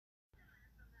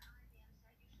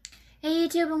Hey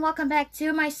YouTube, and welcome back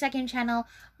to my second channel.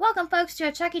 Welcome folks to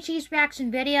a Chuck E. Cheese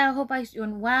reaction video. Hope I'm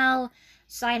doing well.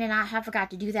 Signing out, I forgot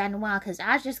to do that in a while because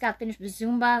I just got finished with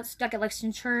Zumba. Stuck at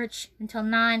Lexington Church until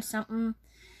 9 something.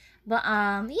 But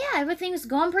yeah, everything's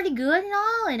going pretty good and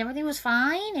all, and everything was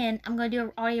fine. And I'm gonna do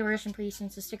an audio version pretty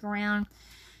soon, so stick around.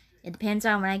 It depends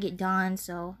on when I get done,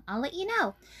 so I'll let you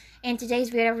know. In today's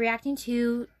video, I'm reacting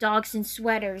to Dogs in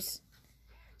Sweaters.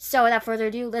 So without further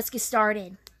ado, let's get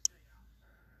started.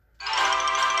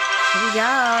 Here we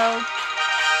go.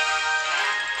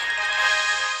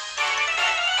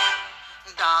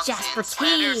 Dogs Jasper in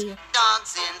sweaters, T.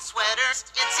 dogs in sweaters.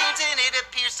 It seems and it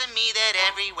appears to me that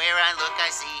everywhere I look I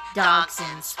see Dogs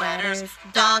in sweaters,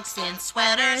 dogs in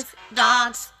sweaters,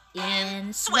 dogs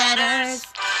in sweaters.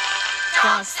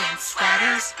 Dogs in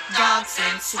sweaters, dogs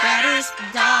in sweaters,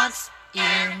 dogs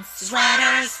in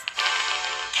sweaters.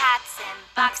 Cats in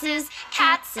boxes,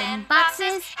 cats in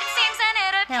boxes. It seems and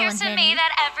it appears to me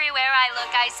that everywhere I look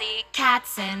I see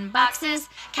Cats in boxes,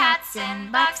 cats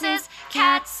in boxes,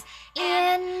 cats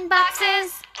in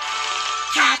boxes.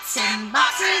 Cats in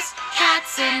boxes,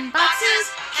 cats in boxes,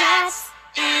 cats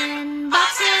in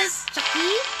boxes.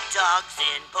 Chucky? Dogs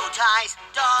in bow ties,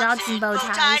 Dogs in bow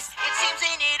ties. It seems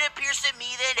and it appears to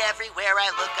me that everywhere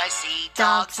I look I see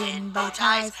Dogs in bow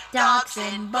ties, dogs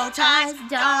in bow ties,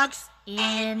 dogs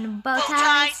in bow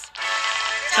ties.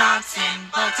 Dogs in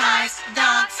bow ties,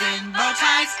 dogs in bow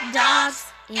ties, dogs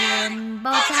in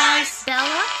bow ties.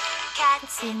 Bella?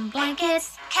 Cats in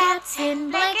blankets, cats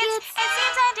in blankets. It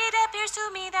seems and it appears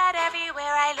to me that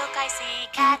everywhere I look I see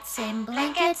Cats in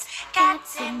blankets,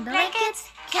 cats in blankets,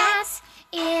 cats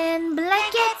in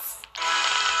blankets.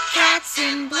 Cats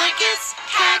in blankets,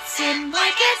 cats in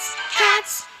blankets,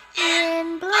 cats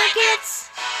in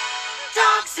blankets.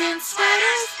 Dogs in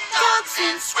sweaters, dogs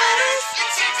in sweaters.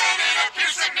 It seems and it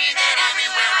appears to me that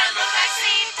everywhere I look I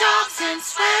see Dogs in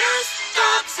sweaters,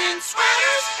 dogs in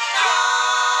sweaters,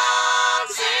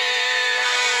 dogs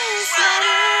in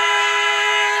sweaters.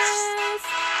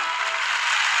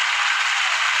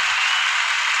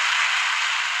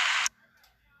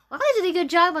 Well, they did a good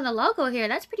job on the logo here.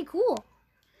 That's pretty cool.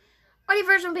 Audio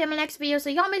version will be in my next video, so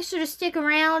y'all make sure to stick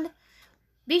around.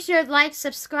 Be sure to like,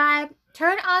 subscribe,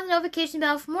 turn on the notification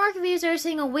bell for more reviews every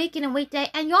single week and a weekday.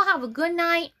 And y'all have a good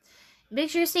night. Make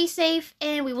sure to stay safe,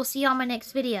 and we will see you on my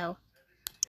next video.